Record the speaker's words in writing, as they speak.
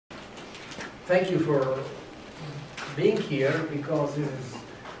thank you for being here, because this is,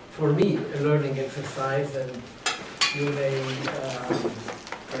 for me, a learning exercise, and you may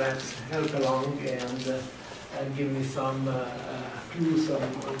perhaps help along and give me some clues on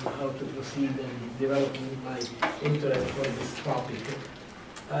how to proceed in developing my interest for this topic.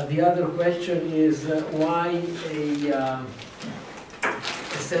 The other question is why a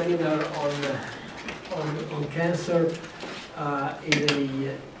seminar on cancer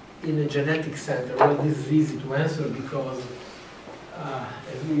in a genetic center? Well, this is easy to answer because,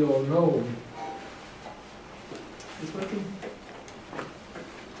 as we all know, is this working?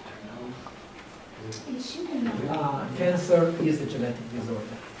 Cancer is a genetic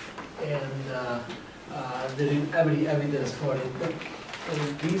disorder, and there is every evidence for it.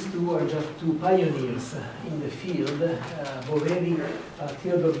 And these two are just two pioneers in the field.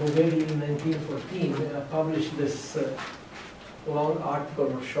 Theodore Boveri in 1914 published this long article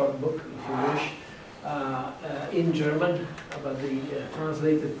or short book, if you wish, in German, but the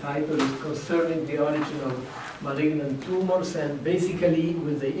translated title is Concerning the Origin of Malignant Tumors, and basically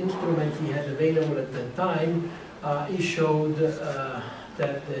with the instruments he had available at that time, he showed that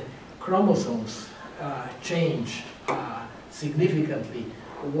the chromosomes change significantly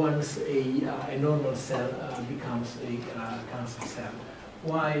once a normal cell becomes a cancer cell.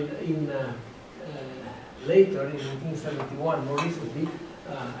 While later, in 1971, more recently,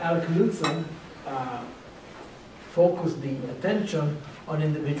 Al Knudsen focused the attention on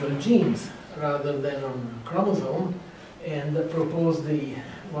individual genes rather than on chromosome, and proposed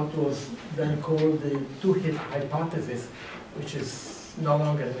what was then called the two-hit hypothesis, which is no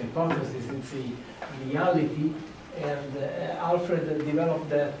longer an hypothesis, it's a reality. And Alfred developed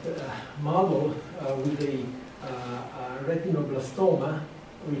that model with a retinoblastoma,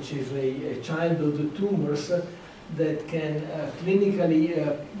 which is a childhood tumors that can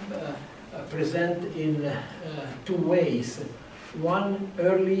clinically present in two ways. One,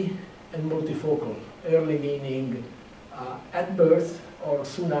 early and multifocal. Early meaning at birth or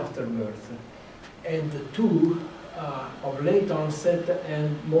soon after birth. And two, of late onset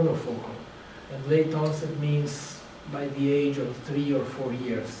and monofocal. And late onset means by the age of 3 or 4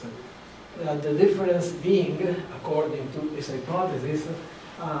 years. The difference being, according to this hypothesis,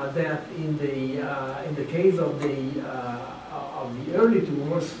 that in the case of the early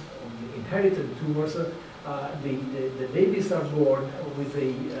tumors, of the inherited tumors, the babies are born with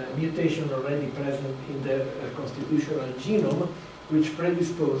a mutation already present in their constitutional genome, which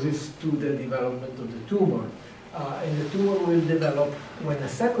predisposes to the development of the tumor. And the tumor will develop when a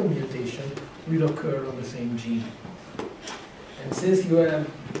second mutation will occur on the same gene. And since you have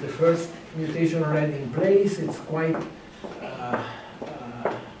the first mutation already in place, it's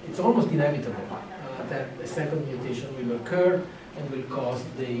it's almost inevitable that the second mutation will occur and will cause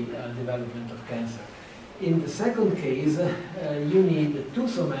the development of cancer. In the second case, you need two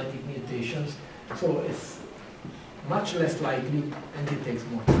somatic mutations, so it's much less likely and it takes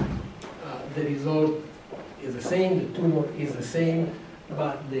more time. The result is the same, the tumor is the same,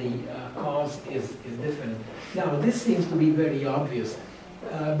 but the cause is different. Now, this seems to be very obvious,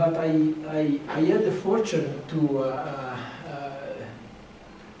 but I had the fortune to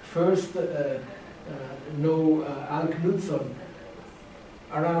first know Al Knudsen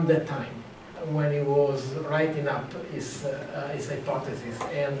around that time, when he was writing up his hypothesis,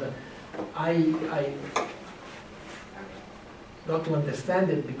 and I got to understand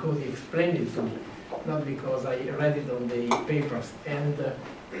it because he explained it to me, not because I read it on the papers. And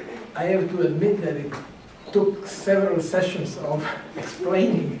I have to admit that it took several sessions of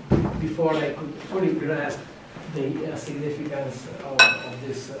explaining before I could fully grasp the significance of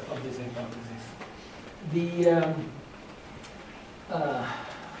this hypothesis.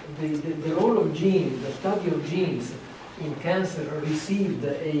 The role of genes, the study of genes in cancer received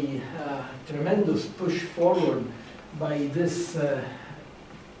a tremendous push forward by this,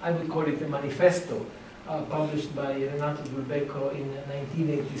 I would call it a manifesto, published by Renato Dulbecco in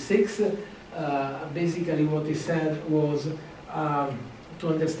 1986. Basically what he said was, to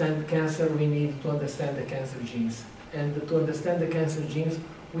understand cancer, we need to understand the cancer genes. And to understand the cancer genes,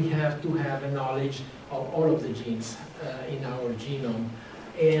 we have to have a knowledge of all of the genes in our genome.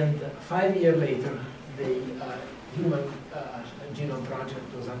 And 5 years later, the Human Genome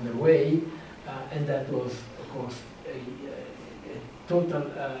Project was underway, and that was, of course, a total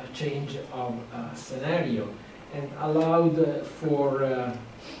change of scenario, and allowed for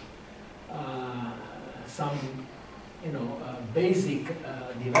some, basic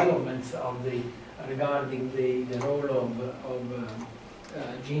developments of regarding the role of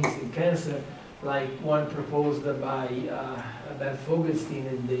genes in cancer, like one proposed by Bert Vogelstein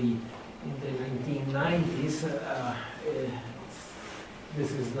in the in the 1990s.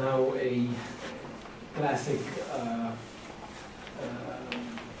 This is now a classic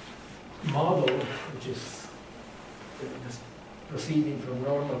model, which is proceeding from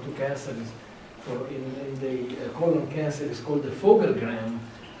normal to cancer. In the colon cancer is called the Fogelgram,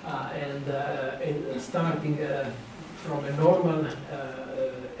 and starting from a normal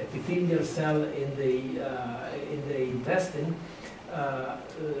epithelial cell in the intestine,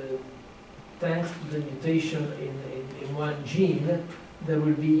 thanks to the mutation in one gene, there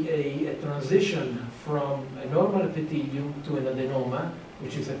will be a transition from a normal epithelium to an adenoma,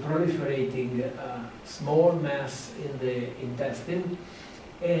 which is a proliferating small mass in the intestine.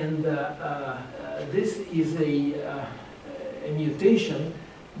 And this is a mutation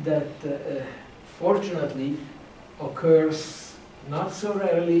that fortunately occurs not so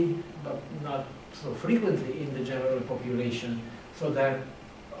rarely, but not so frequently in the general population, so that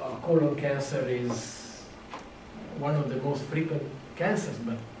colon cancer is one of the most frequent cancers,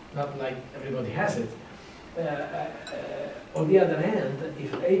 but not like everybody has it. On the other hand,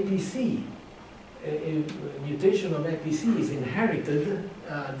 if APC, a mutation of APC is inherited,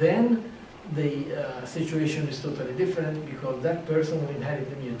 then the situation is totally different, because that person who inherits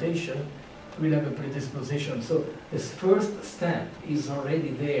the mutation will have a predisposition. So this first step is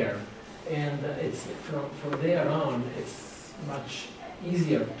already there, and it's from there on, it's much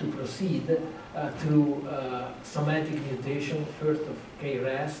easier to proceed through somatic mutation, first of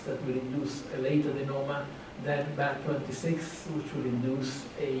KRAS, that will induce a late adenoma, then BAT26, which will induce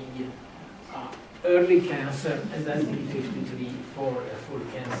a early cancer, and then P53 for a full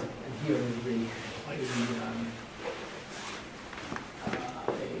cancer. And here is the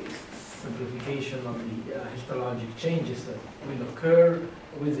simplification of the histologic changes that will occur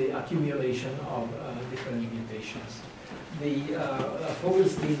with the accumulation of different mutations. The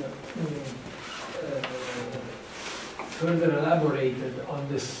Fogelstein further elaborated on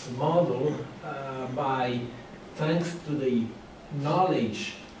this model by, thanks to the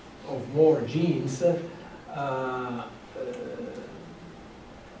knowledge of more genes,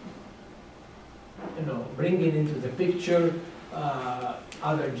 bringing into the picture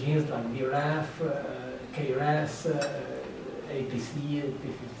other genes like BRAF, KRAS, APC,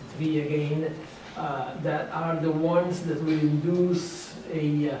 P53 again, that are the ones that will induce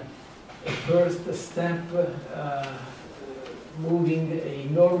a first step moving a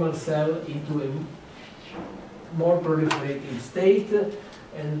normal cell into a more proliferating state,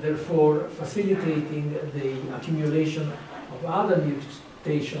 and therefore facilitating the accumulation of other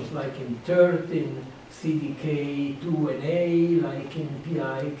mutations like in TERT, in CDK2NA, like in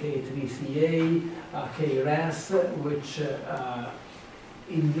PIK3CA, KRAS, which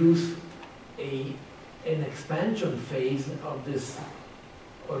induce an expansion phase of this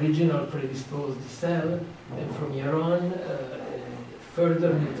original predisposed cell, and from here on,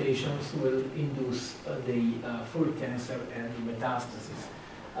 further mutations will induce the full cancer and metastasis.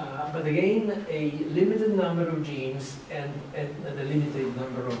 But again, a limited number of genes and a limited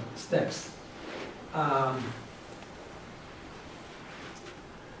number of steps.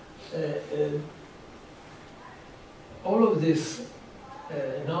 All of this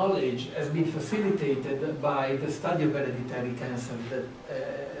knowledge has been facilitated by the study of hereditary cancer that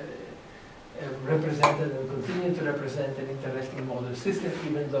represented and continue to represent an interesting model system,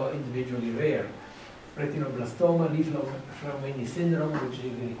 even though individually rare. Retinoblastoma, leaf-Flaumeni syndrome, which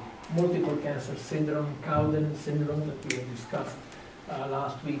is a multiple cancer syndrome, Cowden syndrome that we have discussed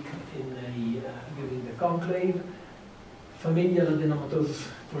last week during the conclave, familial adenomatosis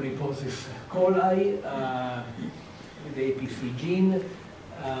polyposis coli with the APC gene,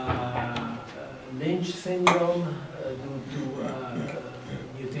 Lynch syndrome due to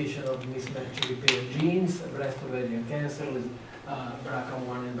mutation of mismatch repair genes, breast ovarian cancer with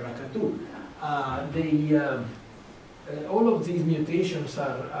BRCA1 and BRCA2. All of these mutations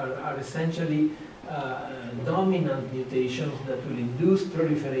are essentially dominant mutations that will induce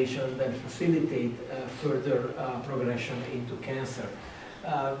proliferation that facilitate further progression into cancer.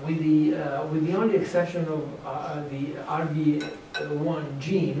 With the only exception of the RB1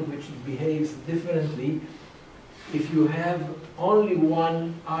 gene, which behaves differently. If you have only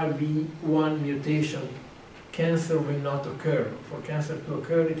one RB1 mutation, cancer will not occur. For cancer to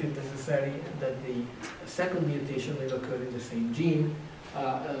occur, it is necessary that the second mutation will occur in the same gene,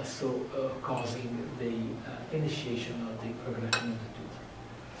 causing the initiation of the progression of the tumor.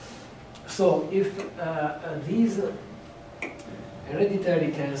 So if these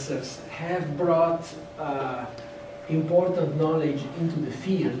hereditary cancers have brought important knowledge into the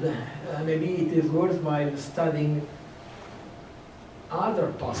field, maybe it is worthwhile studying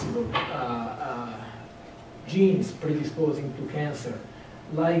other possible genes predisposing to cancer,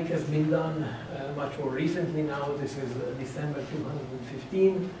 like has been done much more recently now. This is December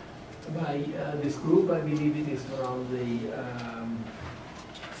 2015 by this group. I believe it is from the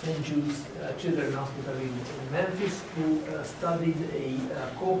St. Jude's Children's Hospital in Memphis, who studied a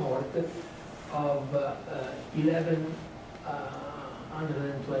cohort of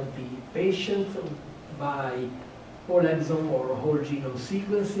 1,120 patients by whole exome or whole genome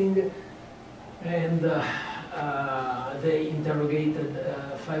sequencing, and they interrogated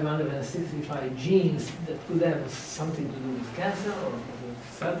 565 genes that could have something to do with cancer or with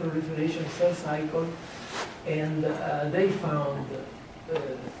cell proliferation, cell cycle, and they found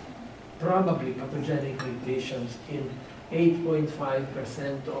probably pathogenic mutations in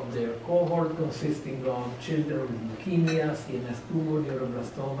 8.5% of their cohort, consisting of children with leukemia, CNS tumor,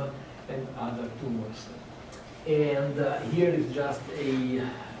 glioblastoma, and other tumors. And here is just a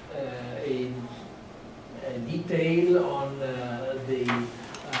detail on the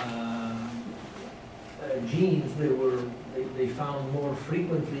genes they found more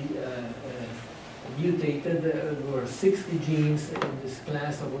frequently mutated. There were 60 genes in this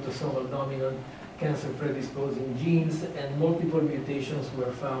class of autosomal dominant cancer predisposing genes, and multiple mutations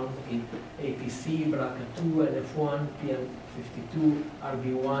were found in APC, BRCA2, NF1, PM52,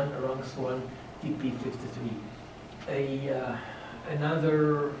 RB1, RUNX1, TP53.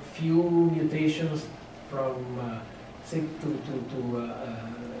 Another few mutations from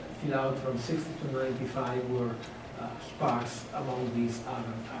fill out from 60 to 95 were sparse among these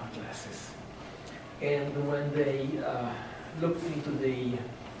other classes. And when they looked into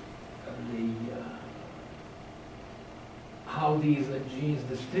how these genes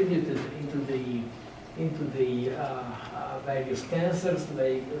distributed into the various cancers,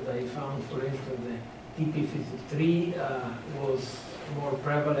 they found, for instance, the TP53 was more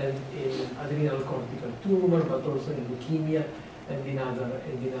prevalent in adrenal cortical tumor, but also in leukemia and in other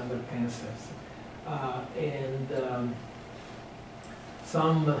cancers.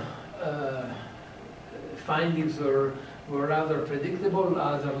 Some findings were rather predictable,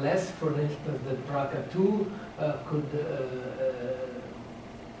 other less. For instance, that BRCA2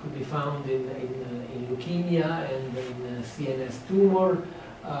 could be found in leukemia and in CNS tumor.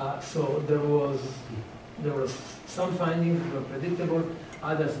 So there was some findings that were predictable,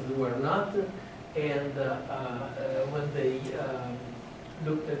 others that were not. And when they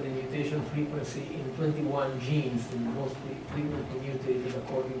looked at the mutation frequency in 21 genes, mostly frequently mutated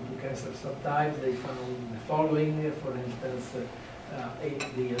according to cancer subtypes, they found the following. For instance,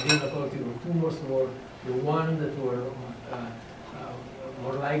 the adrenal cortical tumors were the one that were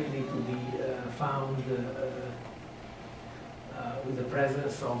more likely to be found with the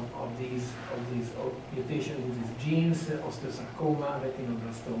presence of these mutations in these genes, osteosarcoma,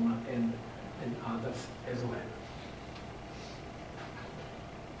 retinoblastoma, and others as well.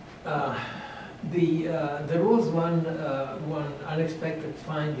 There was one unexpected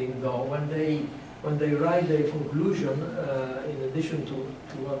finding, though, when they write their conclusion. In addition to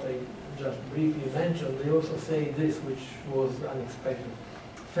what I just briefly mentioned, they also say this, which was unexpected.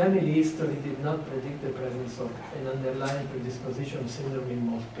 Family history did not predict the presence of an underlying predisposition syndrome in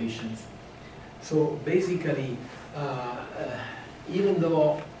most patients. So basically, even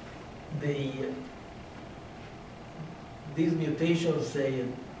though these mutations they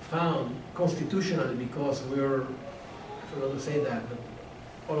found constitutionally, because we're, I don't want to say that, but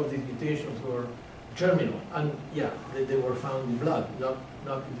all of these mutations were germinal, and yeah, they were found in blood, not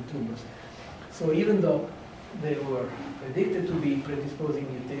in the tumors. So even though they were predicted to be predisposing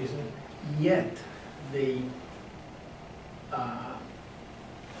mutations, yet the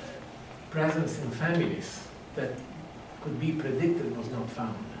presence in families that could be predicted was not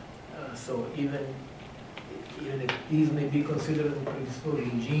found. So even if these may be considered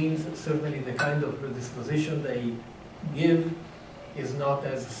predisposing genes, certainly the kind of predisposition they give is not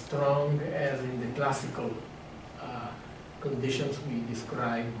as strong as in the classical conditions we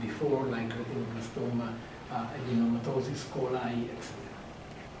described before, like retinoblastoma, adenomatosis, coli, etc.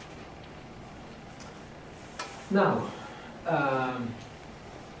 Now,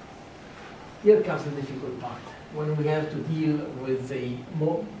 here comes the difficult part, when we have to deal with the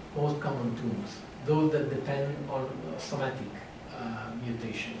most common tumors, those that depend on somatic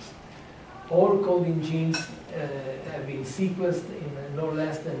mutations. All coding genes have been sequenced in no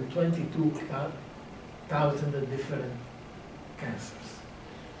less than 22,000 different cancers.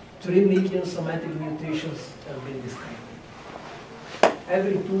 3 million somatic mutations have been discovered.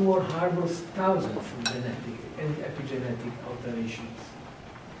 Every tumor harbors thousands of genetic and epigenetic alterations.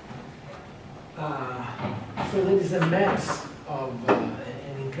 So there is a mass of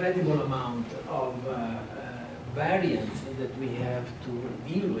an incredible amount of variants that we have to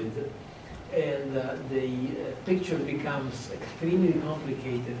deal with, and the picture becomes extremely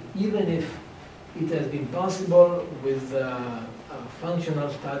complicated, even if it has been possible with functional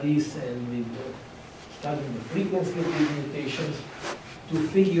studies and with studying the frequency of these mutations to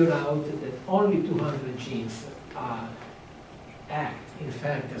figure out that only 200 genes act, in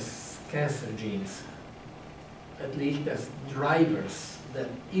fact, as cancer genes, at least as drivers that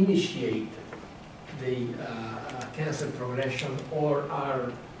initiate the cancer progression or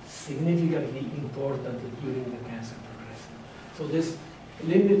are significantly important during the cancer progression. So this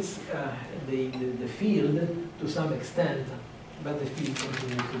limits the field to some extent, but the field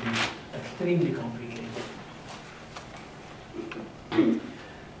continues to be extremely complicated.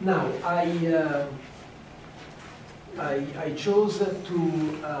 Now, I chose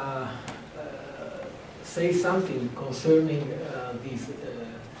to say something concerning these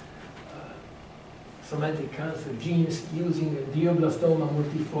somatic cancer genes using Glioblastoma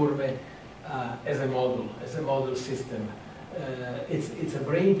multiforme as a model system. It's a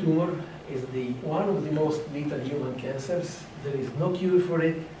brain tumor. It's one of the most lethal human cancers. There is no cure for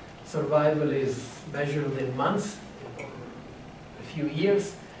it. Survival is measured in months, a few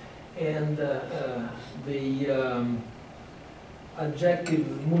years, and the adjective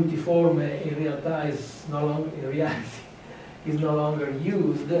multiforme in reality is no longer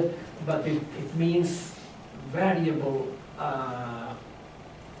used, but it means variable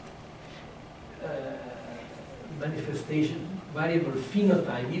manifestation, variable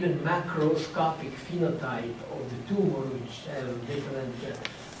phenotype, even macroscopic phenotype of the tumor, which has different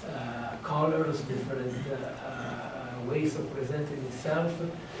colors, different ways of presenting itself,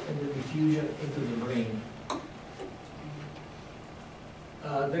 and the diffusion into the brain.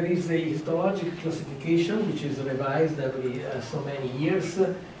 There is a histologic classification which is revised every so many years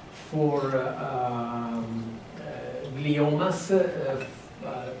for gliomas,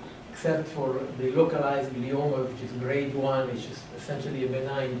 except for the localized glioma, which is grade 1, which is essentially a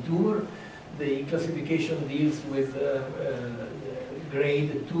benign tumor. The classification deals with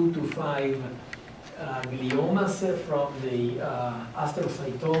grade 2 to 5 gliomas from the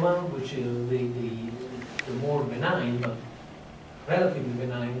astrocytoma, which is the more benign, but relatively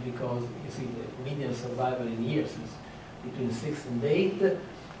benign, because you see the median survival in years is between 6 and 8.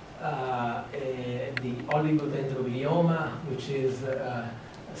 The oligodendroglioma, which is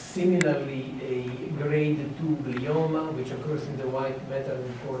similarly a grade 2 glioma, which occurs in the white matter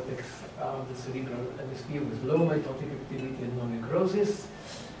cortex of the cerebral hemisphere with low mitotic activity and no necrosis.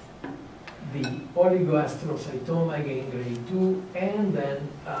 The oligoastrocytoma, again grade 2, and then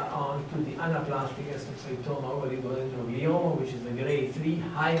on to the anaplastic astrocytoma oligodendroglioma, which is a grade 3,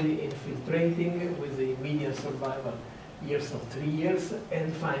 highly infiltrating with a median survival years of 3 years,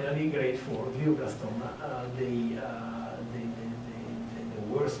 and finally grade 4, glioblastoma, the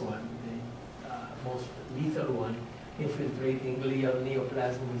worst one, the most lethal one, infiltrating glial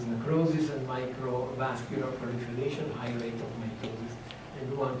neoplasm with necrosis and microvascular proliferation, high rate of mitosis,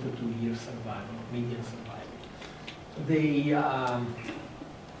 and 1 to 2 years survival, median survival. The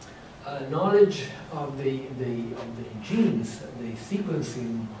knowledge of the genes, the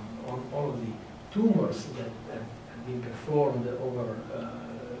sequencing on all of the tumors that have been performed over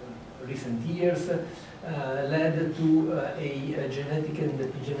recent years led to a genetic and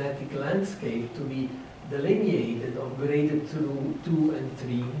epigenetic landscape to be delineated of grade 2 and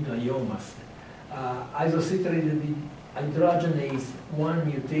 3 gliomas. Isocitrated hydrogenase 1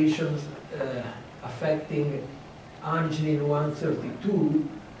 mutations affecting arginine 132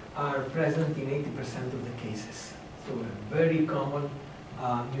 are present in 80% of the cases. So a very common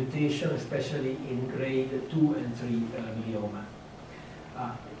mutation, especially in grade 2 and 3 glioma.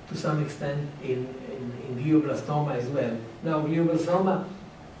 To some extent in glioblastoma as well. Now, glioblastoma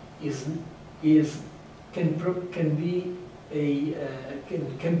can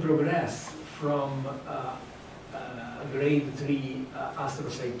progress from grade 3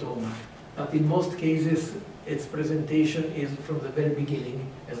 astrocytoma, but in most cases its presentation is from the very beginning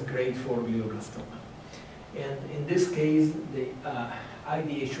as grade 4 glioblastoma. And in this case, the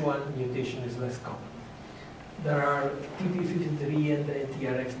IDH1 mutation is less common. There are TP53 and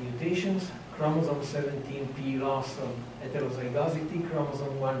TRX mutations, chromosome 17p loss of heterozygosity,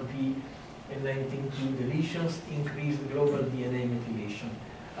 chromosome 1p and 19q deletions, increased global DNA methylation.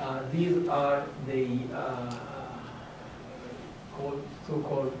 These are the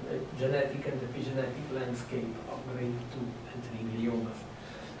so-called genetic and epigenetic landscape of grade 2 and 3 gliomas.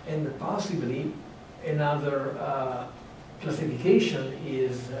 And possibly another classification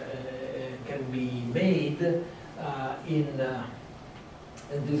can be made and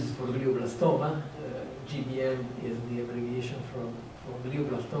this is for glioblastoma. GBM is the abbreviation from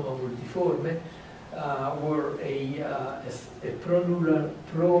glioblastoma multiforme, where a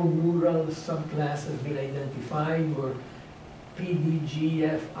proneural subclass has been identified, where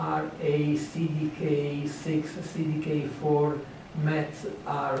PDGFRA, CDK6, CDK4 METs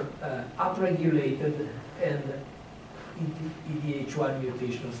are upregulated and EDH1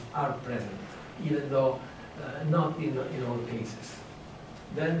 mutations are present, even though not in all cases.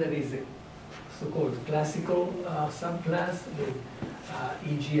 Then there is a so-called classical subclass with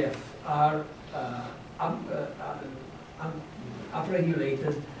EGFR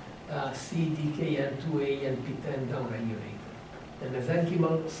upregulated, CDKN2A and PTEN downregulated. The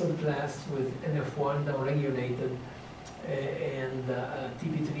mesenchymal subclass with NF1 downregulated and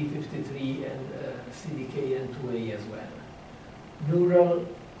TP353 and CDKN2A as well. Neural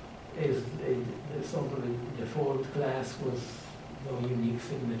is the sort of the default class with no unique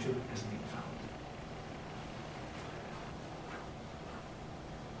signature has been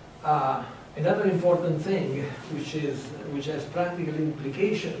found. Another important thing, which has practical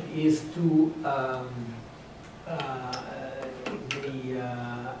implication, is to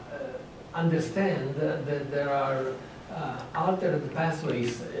understand that there are altered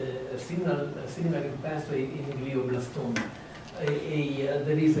pathways, signaling pathway in glioblastoma.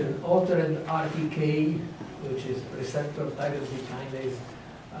 There is an altered RTK, which is receptor tyrosine kinase,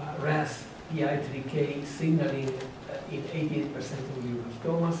 RAS PI3K signaling in 88% of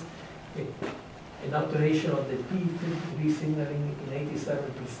glioblastomas, an alteration of the P53 signaling in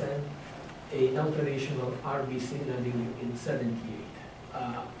 87%, an alteration of RB signaling in 78%.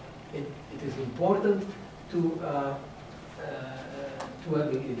 It is important to have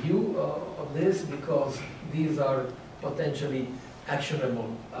a view of this, because these are potentially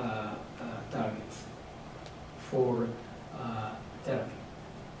actionable targets for therapy.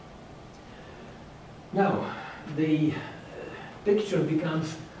 Now, the picture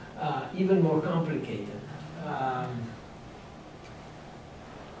becomes even more complicated.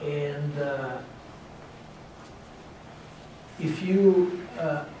 If you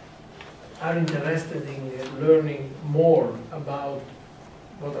are interested in learning more about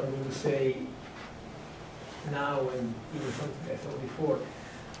what I'm going to say now and even something I thought before,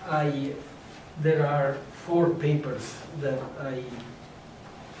 there are 4 papers that I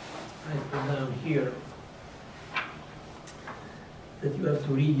put down here that you have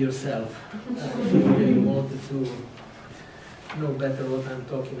to read yourself if you really wanted to know better what I'm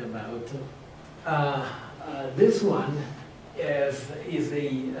talking about. This one is a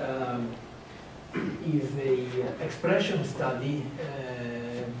expression study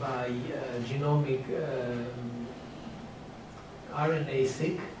by genomic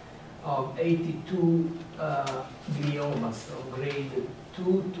RNA-seq of 82 gliomas of grade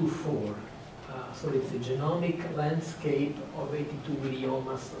 2 to 4. So it's a genomic landscape of 82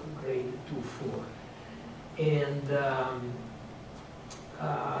 gliomas of grade 2-4. And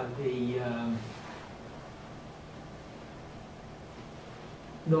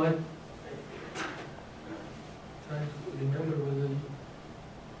no, I'm trying to remember whether.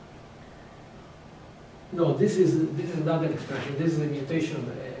 No, this is not an expression. This is a mutation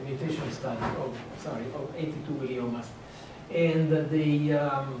study of 82 gliomas, and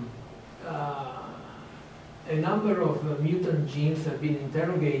a number of mutant genes have been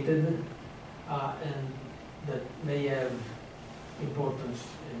interrogated, and that may have importance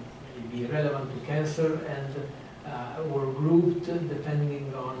and may be relevant to cancer, and were grouped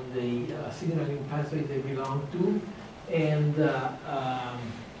depending on the signaling pathway they belong to, and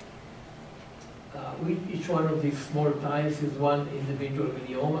each one of these small tiles is one individual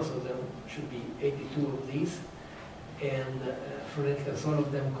glioma, so there should be 82 of these, and for instance, all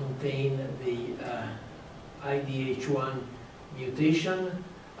of them contain the IDH1 mutation.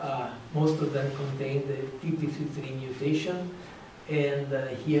 Most of them contain the TP53 mutation, and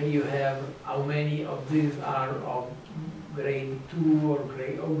here you have how many of these are of grade 2 or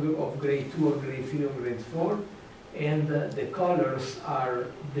grade 2 or grade 3 or grade 4, and the colors are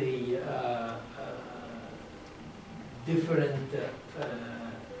the different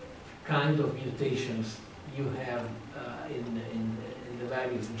kind of mutations you have in the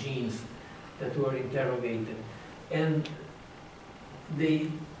various genes that were interrogated. And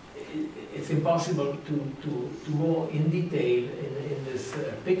it's impossible to go in detail in this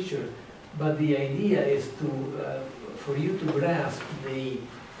picture, but the idea is for you to grasp the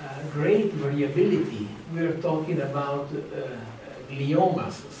great variability. We're talking about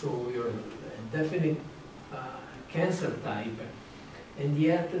gliomas, so your definite cancer type, and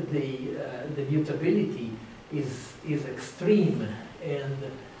yet the mutability is extreme, and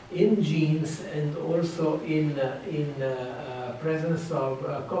in genes and also in presence of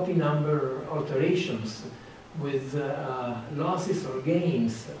copy number alterations with losses or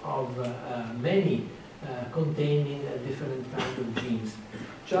gains of many containing different kinds of genes.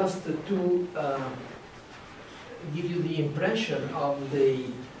 Just to give you the impression of the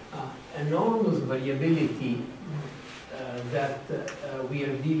enormous variability that we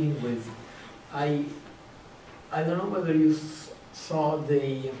are dealing with. I don't know whether you saw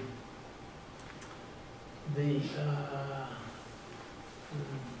the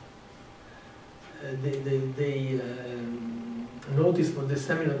notice for the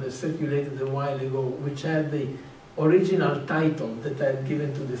seminar that circulated a while ago, which had the original title that I had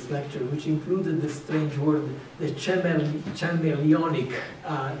given to this lecture, which included the strange word, the chameleonic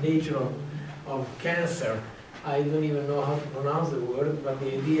nature of cancer. I don't even know how to pronounce the word, but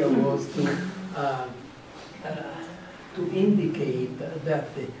the idea was to indicate that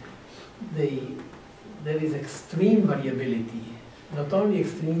there is extreme variability, not only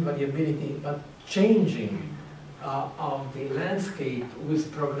extreme variability, but changing of the landscape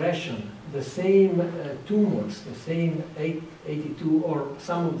with progression. The same tumors, the same 82 or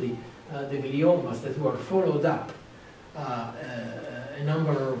some of the gliomas that were followed up a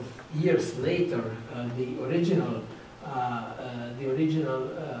number of years later, the original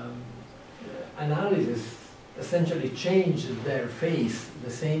analysis essentially changed their face.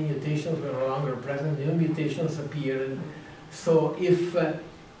 The same mutations were no longer present, new mutations appeared. So if,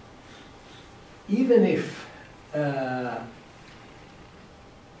 even if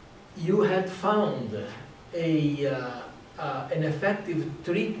you had found an effective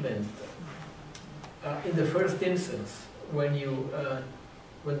treatment in the first instance, when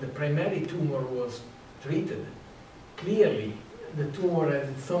the primary tumor was treated, clearly the tumor has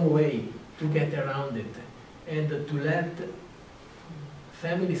some way to get around it and to let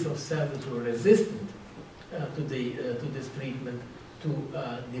families of cells that were resistant to this treatment to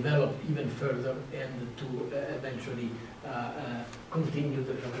develop even further and to eventually continue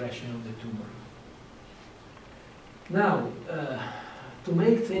the progression of the tumor. Now, to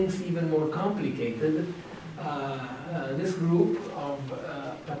make things even more complicated, this group of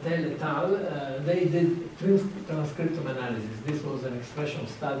Patel et al., they did transcriptome analysis. This was an expression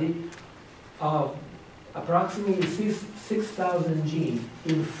study of approximately 6,000 genes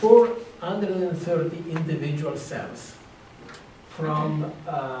in 430 individual cells from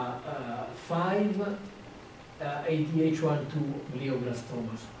 5 ADH1/2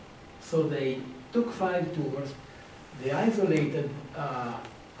 glioblastomas. So they took 5 tumors, they isolated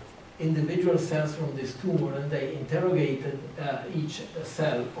individual cells from this tumor, and they interrogated each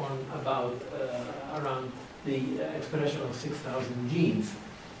cell on about around the expression of 6,000 genes.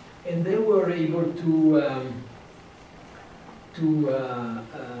 And they were able to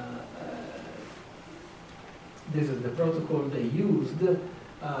this is the protocol they used.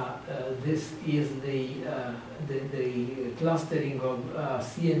 This is the clustering of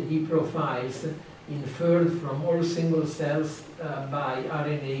CND profiles inferred from all single cells by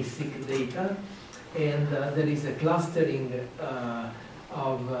RNA-seq data, and there is a clustering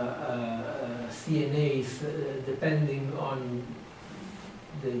of CNAs depending on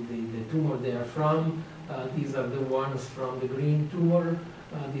the tumor they are from. These are the ones from the green tumor,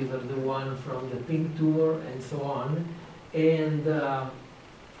 these are the ones from the pink tumor, and so on. And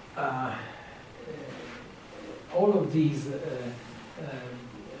all of these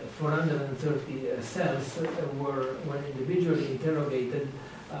 430 cells were, when individually interrogated,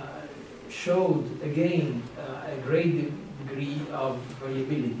 showed again a great degree of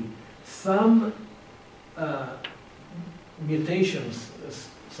variability. Some mutations,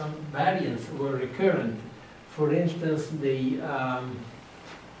 some variants were recurrent. For instance, the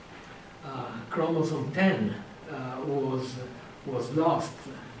chromosome 10 was lost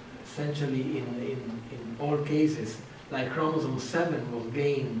essentially in all cases, like chromosome 7 was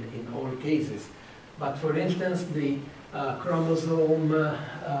gained in all cases. But for instance, the chromosome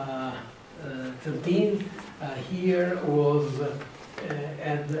 13 here was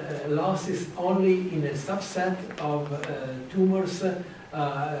had losses only in a subset of tumors.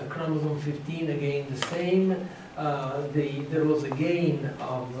 Chromosome 15 again the same. There was a gain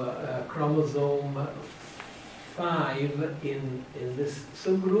of chromosome 5 in this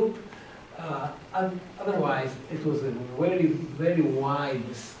subgroup. Otherwise, it was a very, very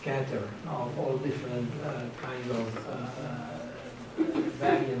wide scatter of all different kinds of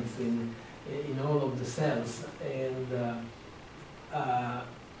variants in all of the cells. And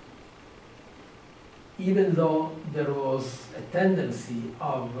even though there was a tendency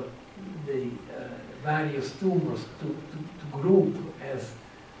of the various tumors to group as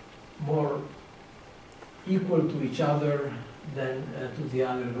more equal to each other than to the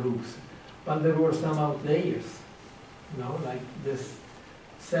other groups. But there were some outliers, you know, like this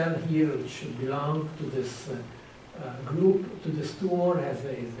cell here, which should belong to this group, to this tumor, has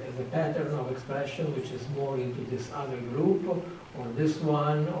a pattern of expression which is more into this other group, or this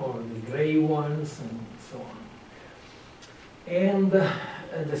one, or the gray ones, and so on. And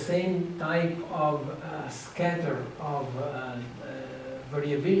the same type of scatter of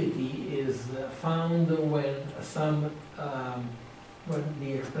variability is found when when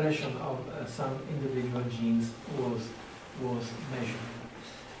the expression of some individual genes was measured.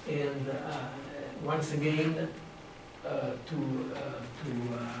 And once again, to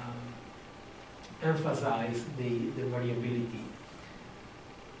emphasize the variability.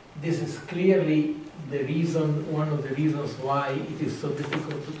 This is clearly the reason, one of the reasons why it is so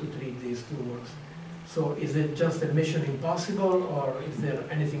difficult to treat these tumors. So is it just a mission impossible, or is there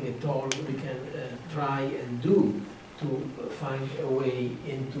anything at all we can try and do to find a way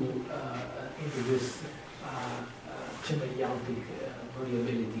into this chameleontic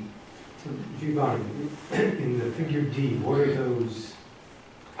variability? So, Giovanni, in the figure D, what are those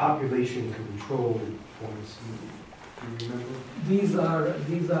population control points? Do you remember?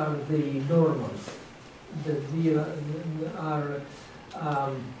 These are the normals. These are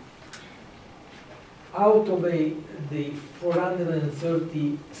out of the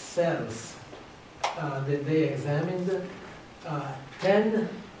 430 cells that they examined, 10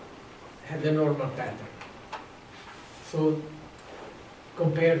 had a normal pattern. So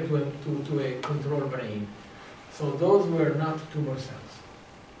compared to a control brain. So those were not tumor cells,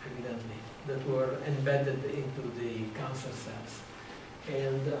 evidently, that were embedded into the cancer cells.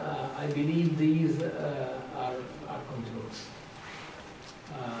 And I believe these are controls.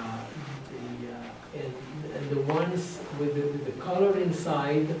 And the ones with the color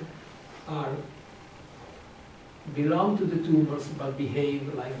inside belong to the tumors but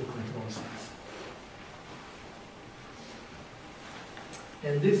behave like the control cells.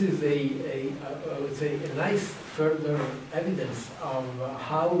 And this is I would say, a nice further evidence of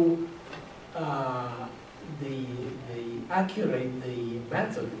how the accurate the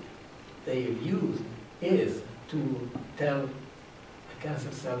method they have used is to tell a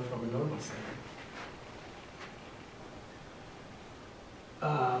cancer cell from a normal cell.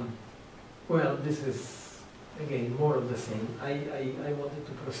 Well, this is again more of the same. I wanted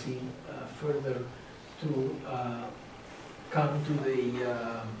to proceed further to come to the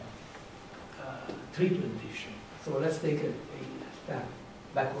treatment issue. So let's take a step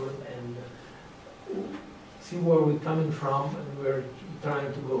backward and see where we're coming from and where we're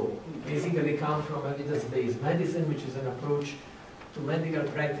trying to go. We basically come from evidence-based medicine, which is an approach to medical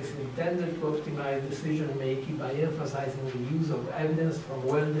practice intended to optimize decision-making by emphasizing the use of evidence from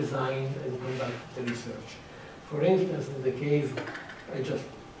well-designed and conducted research. For instance, in the case, I just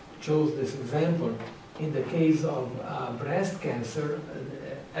chose this example, in the case of breast cancer,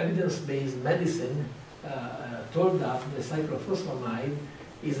 evidence-based medicine told us the cyclophosphamide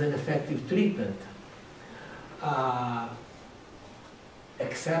is an effective treatment,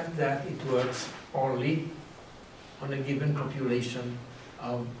 except that it works only on a given population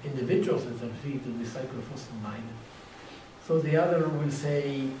of individuals that are treated with cyclophosphamide. So the other will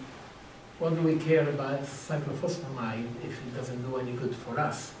say, what do we care about cyclophosphamide if it doesn't do any good for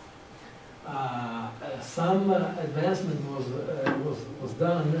us? Some advancement was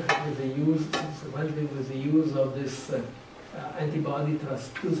done with the use, subsequently with the use of this antibody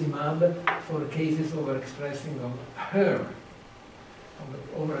trastuzumab for cases overexpressing of HER.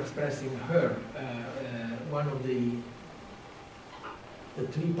 One of the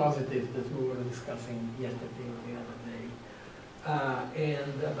three positives that we were discussing yesterday or the other day.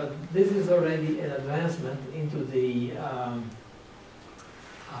 But this is already an advancement into the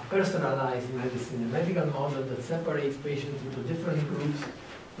personalized medicine, a medical model that separates patients into different groups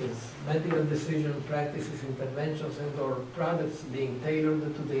with medical decision, practices, interventions, and or products being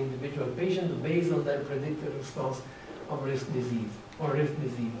tailored to the individual patient based on their predicted response of risk disease.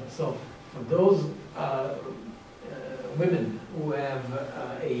 So for those women who have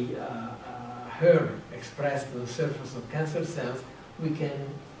HER expressed on the surface of cancer cells, we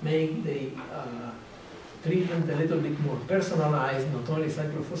can make the treatment a little bit more personalized, not only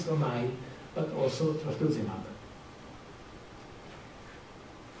cyclophosphamide, but also trastuzumab.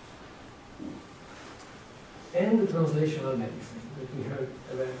 And the translational medicine that we heard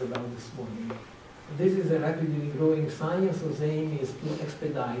about this morning. This is a rapidly growing science whose aim is to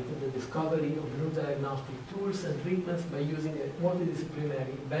expedite the discovery of new diagnostic tools and treatments by using a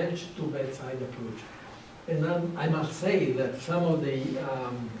multidisciplinary bench-to-bedside approach. And I must say that some of the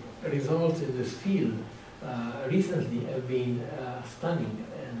results in this field recently have been stunning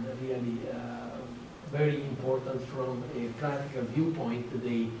and really very important from a practical viewpoint.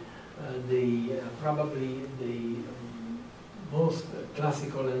 Probably the most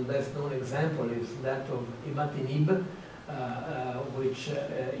classical and best known example is that of imatinib, which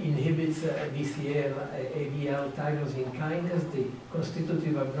inhibits BCL-ABL tyrosine kinase, the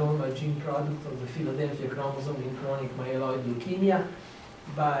constitutive abnormal gene product of the Philadelphia chromosome in chronic myeloid leukemia,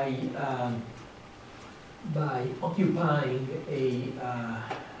 by occupying a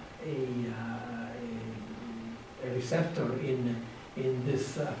receptor in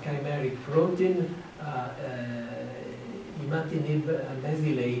this chimeric protein. Imatinib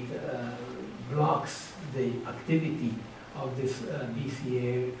mesylate blocks the activity of this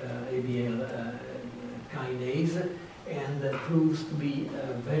BCA-ABL kinase and proves to be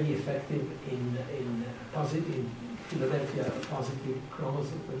very effective in positive Philadelphia positive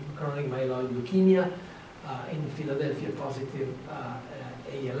chronic myeloid leukemia, in Philadelphia positive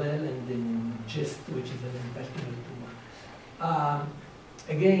ALL, and in GIST, which is an intestinal tumor.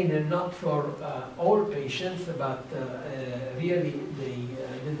 Again, not for all patients, but really the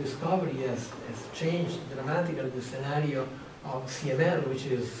discovery has changed dramatically the scenario of CML, which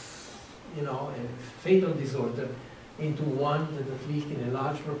is, you know, a fatal disorder, into one that at least in a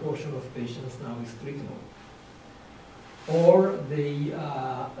large proportion of patients now is treatable. Or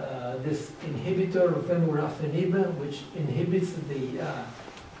this inhibitor vemurafenib, which inhibits the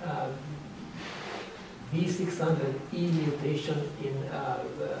V600E mutation in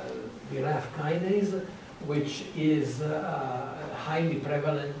BRAF kinase, which is highly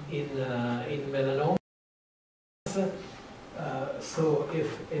prevalent in melanoma. So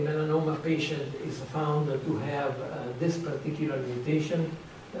if a melanoma patient is found to have this particular mutation,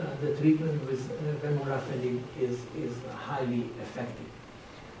 the treatment with vemurafenib is highly effective.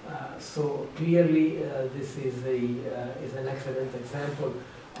 So clearly, this is an excellent example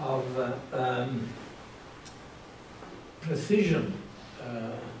of precision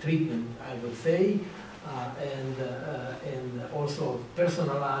treatment, I would say, and also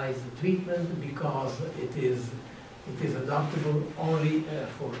personalized treatment, because it is adaptable only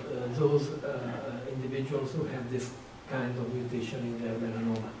for those individuals who have this kind of mutation in their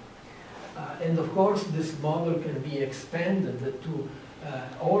melanoma. And of course, this model can be expanded to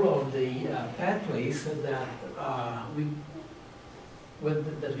all of the pathways that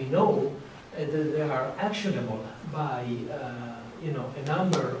we know that they are actionable by a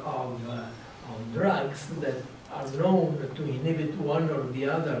number of drugs that are known to inhibit one or the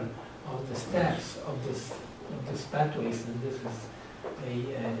other of the steps of this pathways, and this is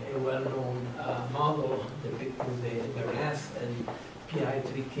a well-known model depicting the RAS and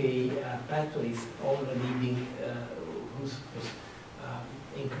PI3K pathways, all leading whose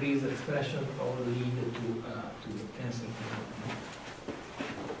increased expression all lead to cancer.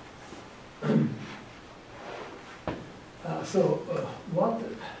 What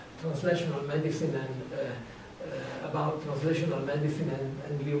translational medicine and about translational medicine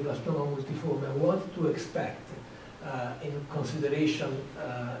and glioblastoma multiforme, what to expect in consideration?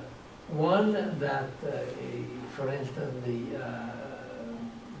 One, that for instance,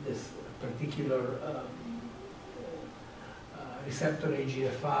 this particular receptor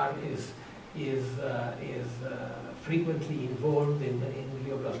AGFR is frequently involved in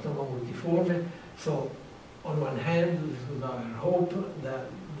glioblastoma multiforme. So on one hand, this is our hope that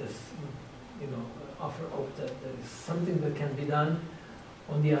this, offer hope that there is something that can be done.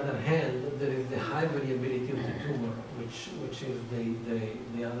 On the other hand, there is the high variability of the tumor, which is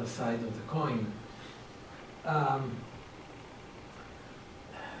the other side of the coin.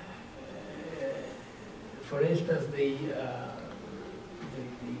 For instance,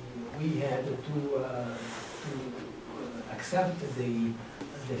 we had to accept the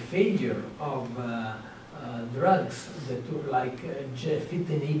failure of drugs that were like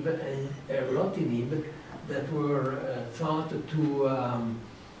gefitinib and erlotinib, that were thought to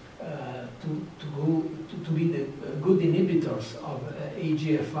be the good inhibitors of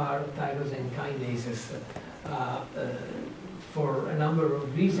AGFR tyrosine kinases for a number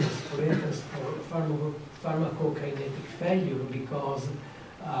of reasons. For instance, for pharmacokinetic failure, because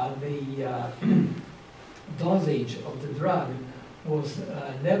the dosage of the drug was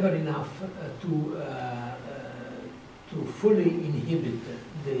never enough to fully inhibit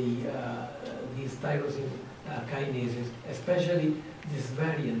these tyrosine kinases, especially this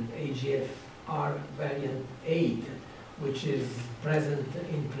variant AGFR EGFR variant 8, which is present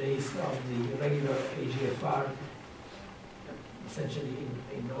in place of the regular EGFR, essentially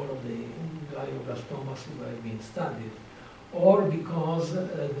in all of the glioblastomas who have been studied, or because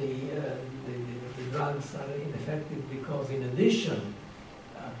the drugs are ineffective because in addition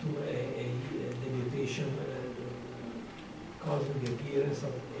to the mutation causing the appearance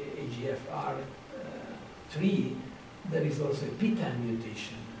of EGFR3, there is also a PTEN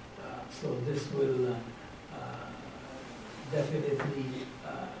mutation. So this will definitely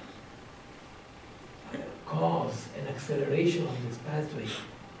cause an acceleration of this pathway,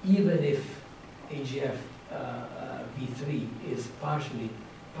 even if AGF-V3 is partially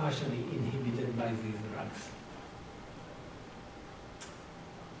inhibited by these drugs.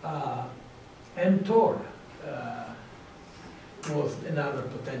 mTOR was another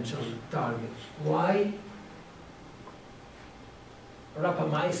potential target. Why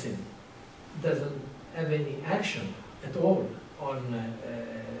rapamycin doesn't have any action at all on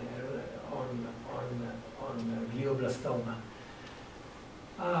glioblastoma?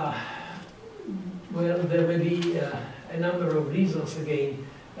 Well, there may be a number of reasons again,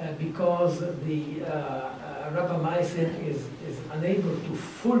 because the rapamycin is unable to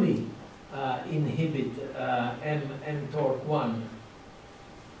fully inhibit mTOR1.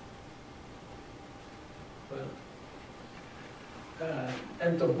 Well,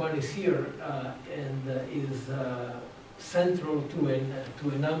 mTOR1 is here and is central to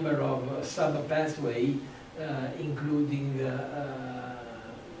a number of sub-pathways, including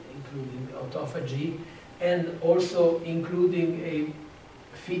autophagy, and also including a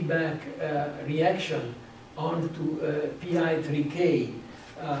feedback reaction onto PI3K.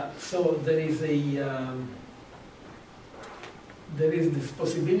 So there is this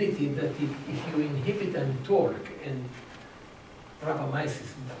possibility that if you inhibit mTOR, and rapamycin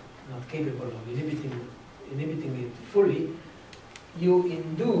is not capable of inhibiting it fully, you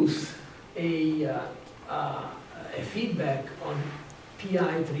induce a feedback on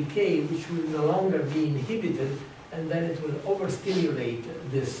PI3K, which will no longer be inhibited, and then it will overstimulate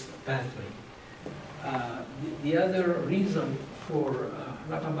this pathway. The other reason for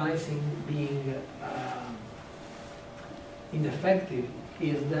rapamycin being ineffective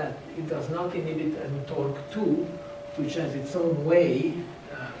is that it does not inhibit mTORC2, which has its own way,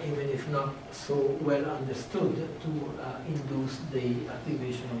 even if not so well understood, to induce the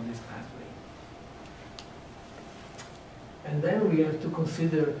activation of this pathway. And then we have to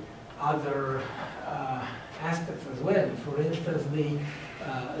consider other aspects as well. For instance,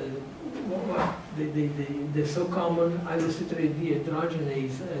 the so common isocitrate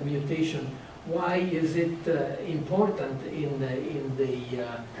dehydrogenase mutation. Why is it important in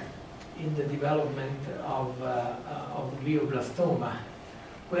the development of glioblastoma?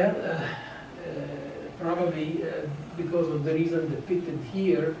 Well, probably because of the reason depicted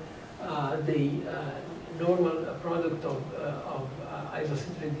here. The normal product of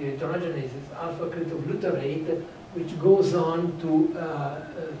isocitrate dehydrogenase is alpha-ketoglutarate, which goes on to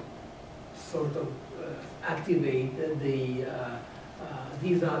sort of activate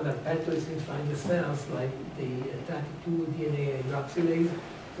these other pathways inside the cells, like the TAT2 DNA hydroxylase,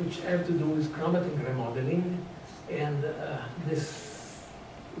 which have to do with chromatin remodeling, and this,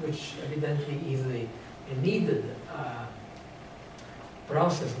 which evidently is a needed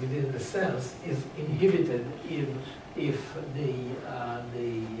process within the cells, is inhibited if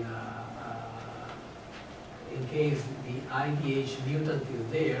in case the IDH mutant is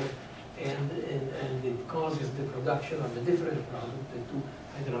there, and it causes the production of a different product, the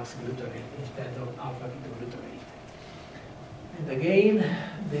 2-hydroxyglutarate instead of alpha-ketoglutarate. And again,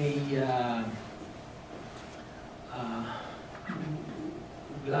 the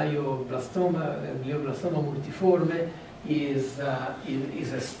glioblastoma multiforme is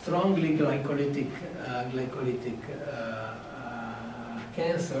a strongly glycolytic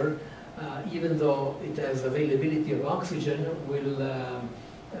cancer, even though it has availability of oxygen, will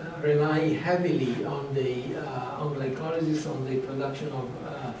rely heavily on glycolysis, on the production of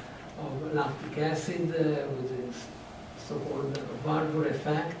lactic acid with the so-called Barbour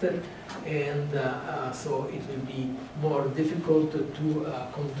effect, and so it will be more difficult to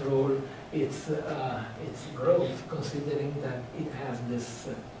control its growth, considering that it has this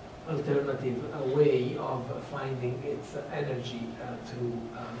alternative way of finding its energy through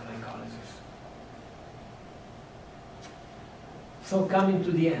glycolysis. So coming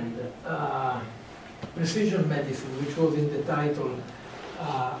to the end, precision medicine, which was in the title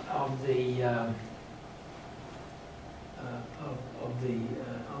of the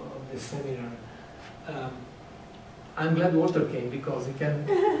seminar. I'm glad Walter came because he can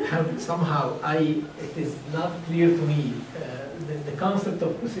help somehow. It is not clear to me. The concept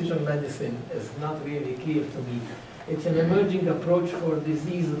of precision medicine is not really clear to me. It's an emerging approach for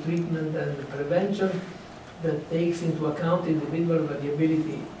disease treatment and prevention that takes into account individual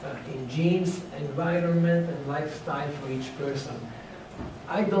variability in genes, environment, and lifestyle for each person.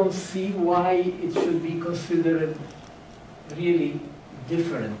 I don't see why it should be considered really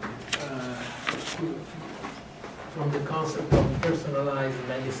different from the concept of personalized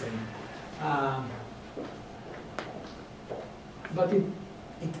medicine. But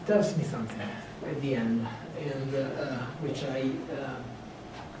it tells me something at the end, and which I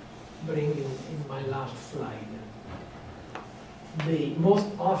bring in my last slide. The most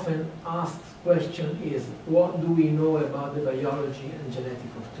often asked question is, what do we know about the biology and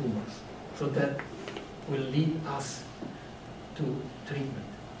genetic of tumors? So that will lead us to treatment.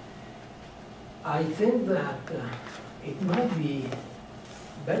 I think that it might be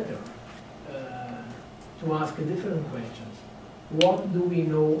better to ask different questions. What do we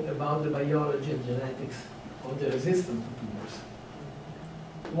know about the biology and genetics of the resistance to tumors?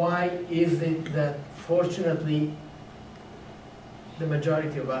 Why is it that, fortunately, the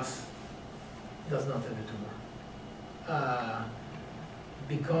majority of us does not have a tumor?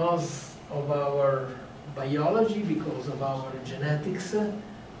 Because of our biology, because of our genetics,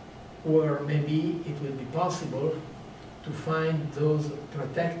 or maybe it will be possible to find those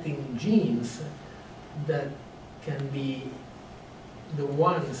protecting genes that can be the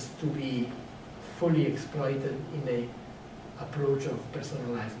ones to be fully exploited in an approach of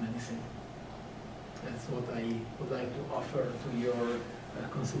personalized medicine. That's what I would like to offer to your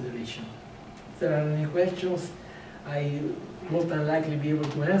consideration. If there are any questions, I won't unlikely be able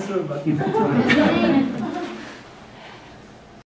to answer, but if I try.